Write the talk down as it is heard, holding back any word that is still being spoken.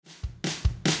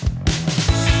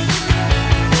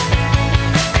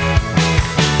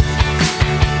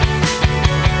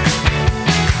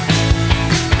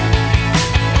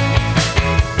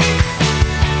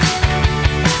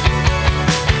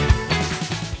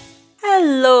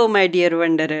Hello, my dear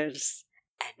wanderers,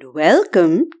 and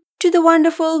welcome to the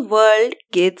Wonderful World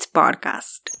Kids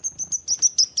podcast.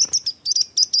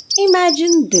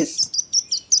 Imagine this.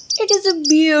 It is a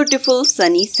beautiful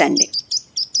sunny Sunday,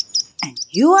 and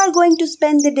you are going to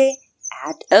spend the day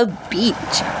at a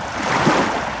beach.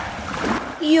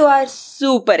 You are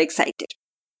super excited.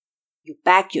 You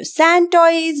pack your sand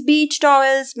toys, beach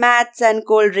towels, mats, and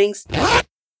cold drinks,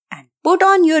 and put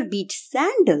on your beach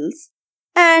sandals.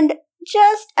 And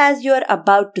just as you are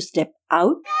about to step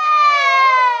out,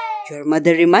 your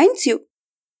mother reminds you,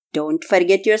 don't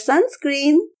forget your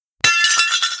sunscreen.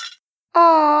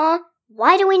 Aww,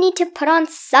 why do we need to put on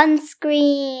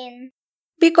sunscreen?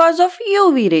 Because of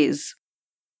UV rays.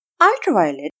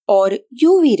 Ultraviolet or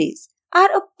UV rays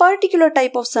are a particular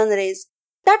type of sun rays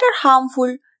that are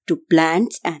harmful to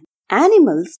plants and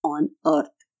animals on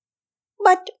Earth.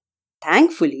 But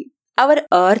thankfully, our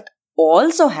Earth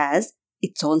also has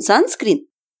its own sunscreen.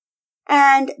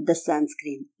 And the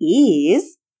sunscreen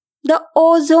is the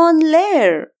ozone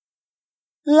layer.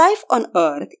 Life on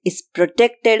Earth is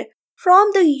protected from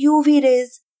the UV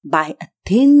rays by a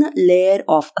thin layer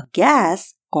of a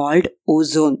gas called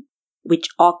ozone, which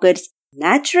occurs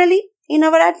naturally in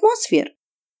our atmosphere.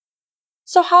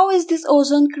 So how is this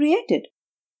ozone created?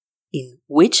 In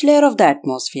which layer of the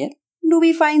atmosphere do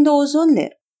we find the ozone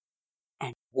layer?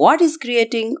 And what is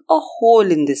creating a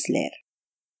hole in this layer?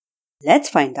 Let's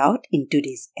find out in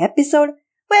today's episode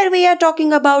where we are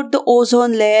talking about the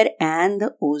ozone layer and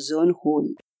the ozone hole.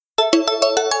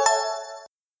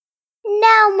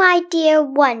 Now, my dear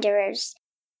wanderers,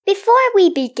 before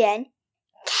we begin,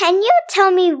 can you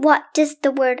tell me what does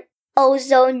the word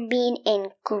ozone mean in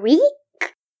Greek?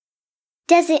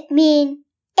 Does it mean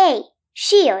A,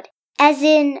 shield, as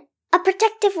in a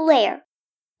protective layer,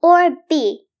 or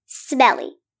B,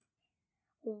 smelly?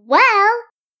 Well,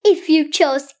 if you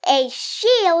chose A,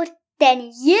 shield,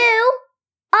 then you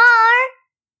are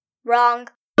wrong.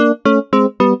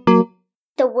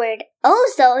 The word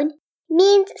ozone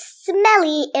means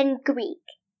smelly in Greek,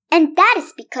 and that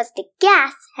is because the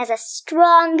gas has a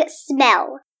strong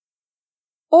smell.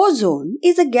 Ozone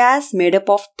is a gas made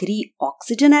up of 3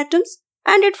 oxygen atoms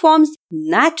and it forms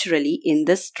naturally in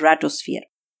the stratosphere.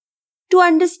 To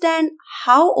understand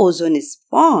how ozone is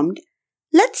formed,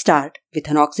 let's start with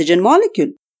an oxygen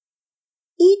molecule.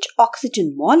 Each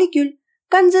oxygen molecule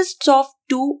consists of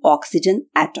 2 oxygen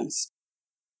atoms.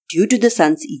 Due to the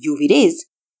sun's UV rays,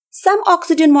 some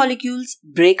oxygen molecules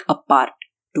break apart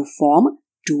to form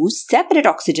 2 separate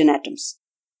oxygen atoms.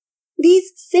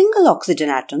 These single oxygen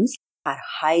atoms are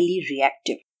highly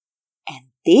reactive and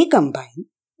they combine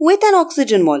with an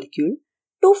oxygen molecule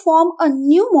to form a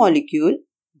new molecule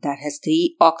that has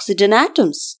 3 oxygen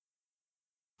atoms.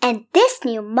 And this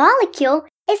new molecule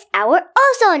is our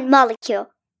ozone molecule.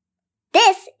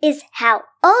 This is how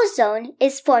ozone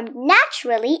is formed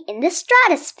naturally in the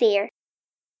stratosphere.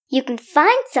 You can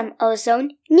find some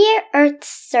ozone near Earth's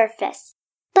surface,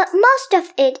 but most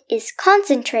of it is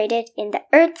concentrated in the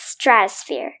Earth's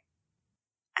stratosphere.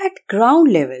 At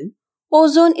ground level,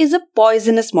 ozone is a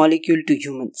poisonous molecule to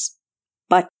humans.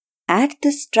 But at the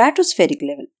stratospheric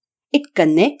level, it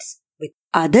connects with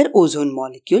other ozone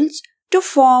molecules to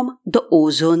form the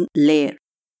ozone layer.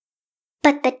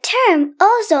 But the term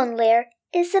ozone layer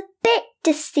is a bit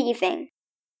deceiving,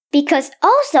 because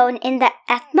ozone in the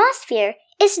atmosphere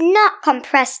is not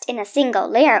compressed in a single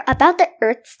layer about the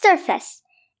Earth's surface.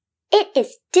 It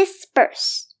is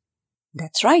dispersed.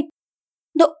 That's right.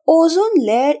 The ozone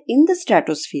layer in the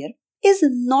stratosphere is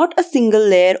not a single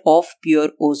layer of pure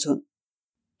ozone.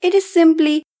 It is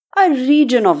simply a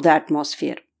region of the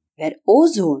atmosphere where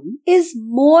ozone is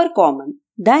more common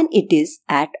than it is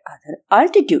at other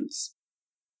altitudes.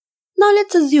 Now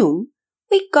let's assume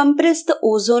we compress the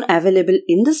ozone available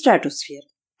in the stratosphere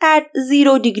at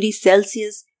 0 degrees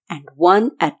Celsius and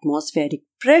 1 atmospheric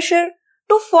pressure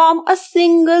to form a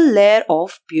single layer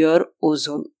of pure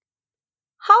ozone.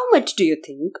 How much do you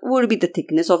think would be the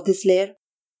thickness of this layer?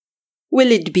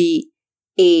 Will it be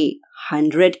A,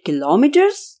 100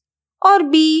 kilometers or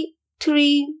B,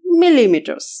 3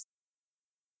 millimeters?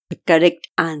 The correct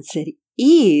answer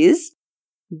is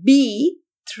B,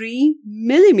 3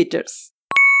 millimeters,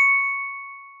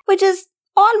 which is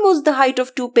almost the height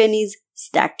of 2 pennies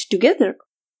stacked together.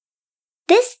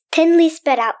 This thinly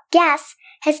spread out gas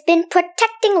has been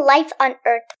protecting life on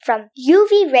Earth from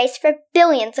UV rays for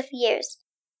billions of years.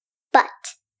 But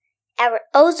our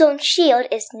ozone shield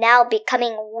is now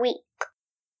becoming weak.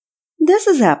 This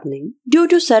is happening due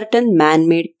to certain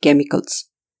man-made chemicals,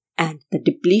 and the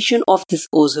depletion of this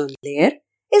ozone layer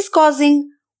is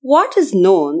causing what is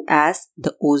known as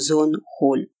the ozone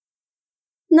hole.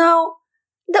 Now,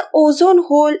 the ozone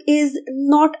hole is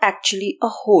not actually a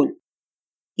hole.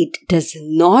 It does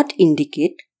not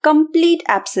indicate complete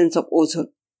absence of ozone.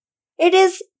 It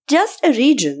is just a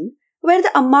region where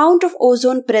the amount of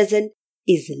ozone present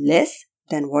is less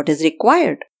than what is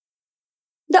required.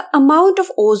 The amount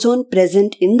of ozone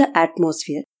present in the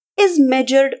atmosphere is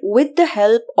measured with the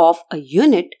help of a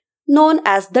unit known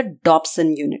as the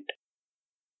Dobson unit.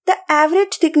 The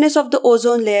average thickness of the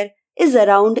ozone layer is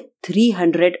around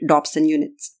 300 Dobson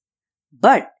units.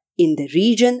 But in the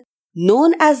region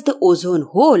known as the ozone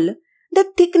hole,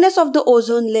 the thickness of the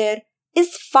ozone layer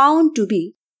is found to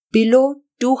be below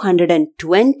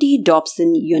 220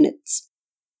 Dobson units.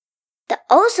 The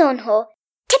ozone hole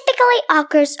typically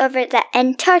occurs over the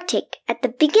Antarctic at the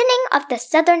beginning of the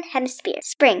southern hemisphere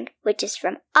spring, which is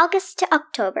from August to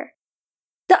October.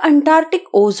 The Antarctic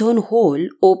ozone hole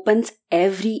opens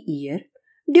every year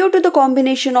due to the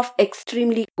combination of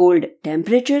extremely cold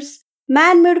temperatures,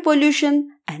 man-made pollution,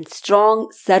 and strong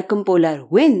circumpolar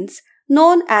winds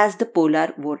known as the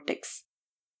polar vortex.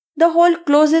 The hole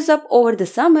closes up over the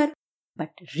summer but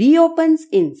reopens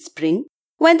in spring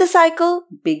when the cycle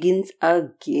begins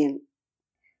again.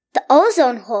 The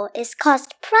ozone hole is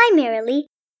caused primarily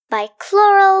by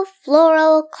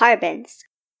chlorofluorocarbons,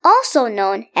 also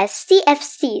known as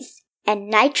CFCs, and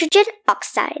nitrogen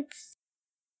oxides.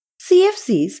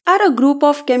 CFCs are a group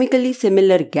of chemically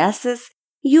similar gases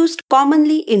used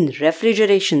commonly in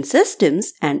refrigeration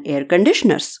systems and air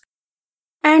conditioners.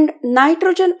 And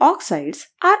nitrogen oxides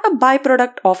are a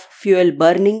byproduct of fuel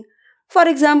burning, for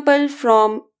example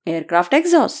from aircraft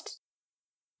exhausts.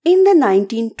 In the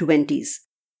 1920s,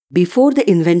 before the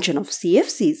invention of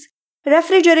CFCs,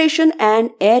 refrigeration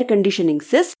and air conditioning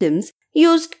systems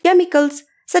used chemicals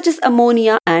such as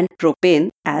ammonia and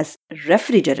propane as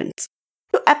refrigerants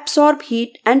to absorb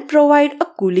heat and provide a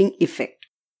cooling effect.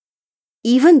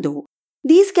 Even though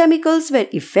these chemicals were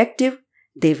effective,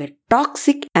 they were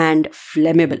toxic and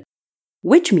flammable,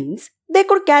 which means they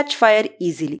could catch fire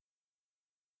easily.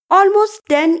 Almost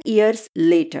 10 years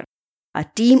later, a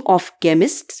team of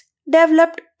chemists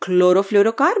developed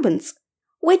chlorofluorocarbons,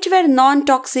 which were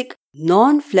non-toxic,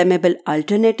 non-flammable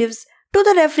alternatives to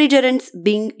the refrigerants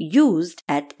being used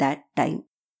at that time.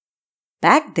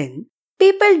 Back then,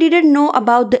 people didn't know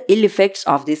about the ill effects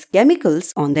of these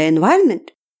chemicals on the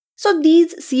environment. So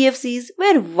these CFCs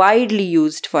were widely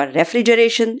used for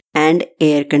refrigeration and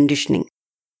air conditioning.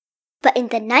 But in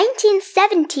the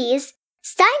 1970s,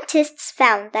 scientists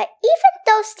found that even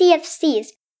though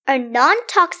CFCs are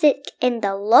non-toxic in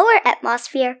the lower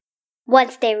atmosphere,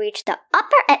 once they reach the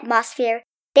upper atmosphere,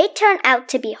 they turn out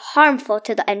to be harmful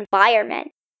to the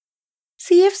environment.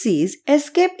 CFCs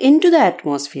escape into the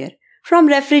atmosphere from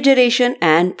refrigeration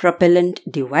and propellant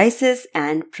devices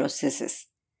and processes.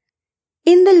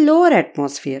 In the lower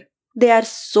atmosphere, they are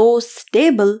so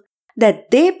stable that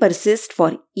they persist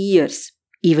for years,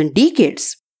 even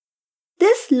decades.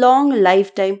 This long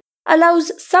lifetime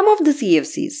allows some of the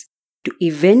CFCs to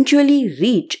eventually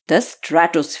reach the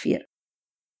stratosphere.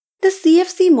 The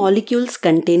CFC molecules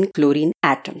contain chlorine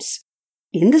atoms.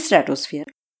 In the stratosphere,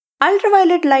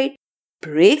 ultraviolet light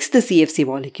breaks the CFC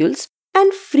molecules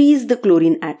and frees the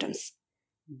chlorine atoms.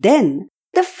 Then,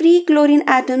 the free chlorine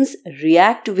atoms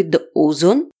react with the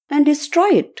ozone and destroy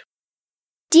it.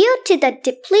 Due to the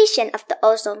depletion of the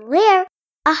ozone layer,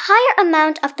 a higher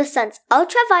amount of the sun's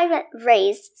ultraviolet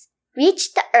rays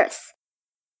reach the Earth.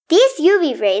 These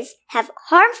UV rays have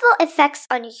harmful effects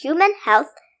on human health,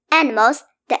 animals,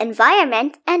 the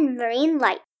environment, and marine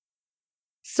life.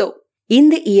 So, in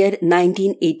the year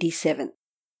 1987,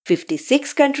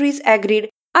 56 countries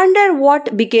agreed under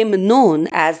what became known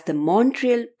as the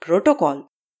Montreal Protocol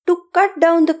to cut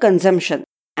down the consumption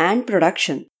and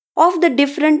production of the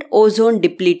different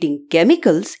ozone-depleting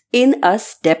chemicals in a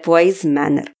stepwise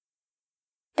manner.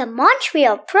 The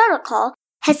Montreal Protocol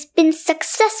has been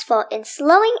successful in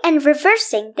slowing and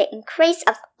reversing the increase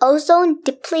of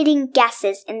ozone-depleting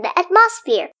gases in the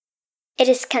atmosphere. It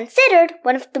is considered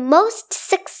one of the most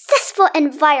successful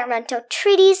environmental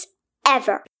treaties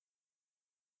ever.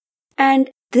 And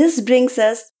this brings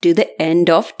us to the end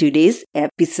of today's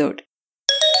episode.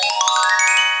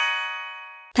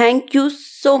 Thank you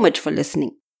so much for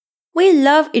listening. We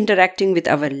love interacting with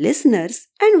our listeners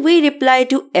and we reply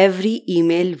to every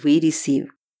email we receive.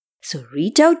 So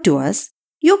reach out to us.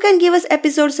 You can give us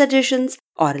episode suggestions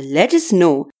or let us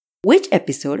know which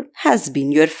episode has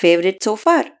been your favorite so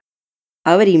far.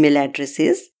 Our email address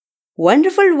is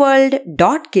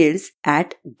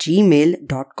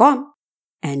wonderfulworld.kids@gmail.com.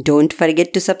 And don't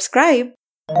forget to subscribe.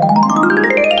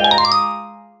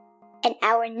 In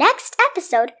our next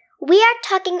episode, we are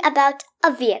talking about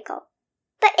a vehicle.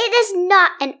 But it is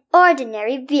not an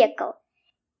ordinary vehicle.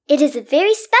 It is a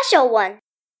very special one.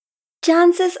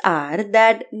 Chances are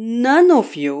that none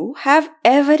of you have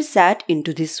ever sat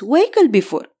into this vehicle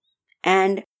before,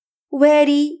 and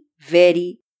very,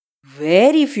 very,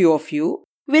 very few of you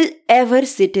will ever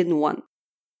sit in one.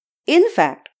 In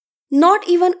fact, not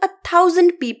even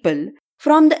 1,000 people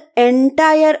from the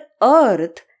entire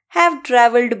earth have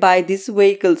traveled by this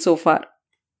vehicle so far.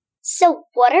 So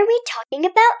what are we talking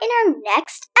about in our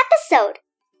next episode?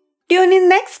 Tune in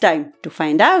next time to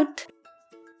find out.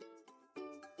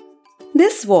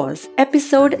 This was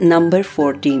episode number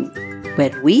 14,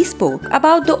 where we spoke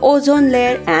about the ozone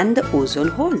layer and the ozone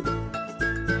hole.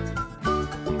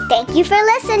 Thank you for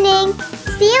listening.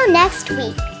 See you next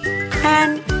week.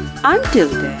 And until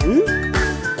then,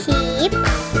 Keep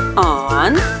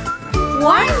on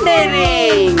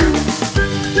wondering!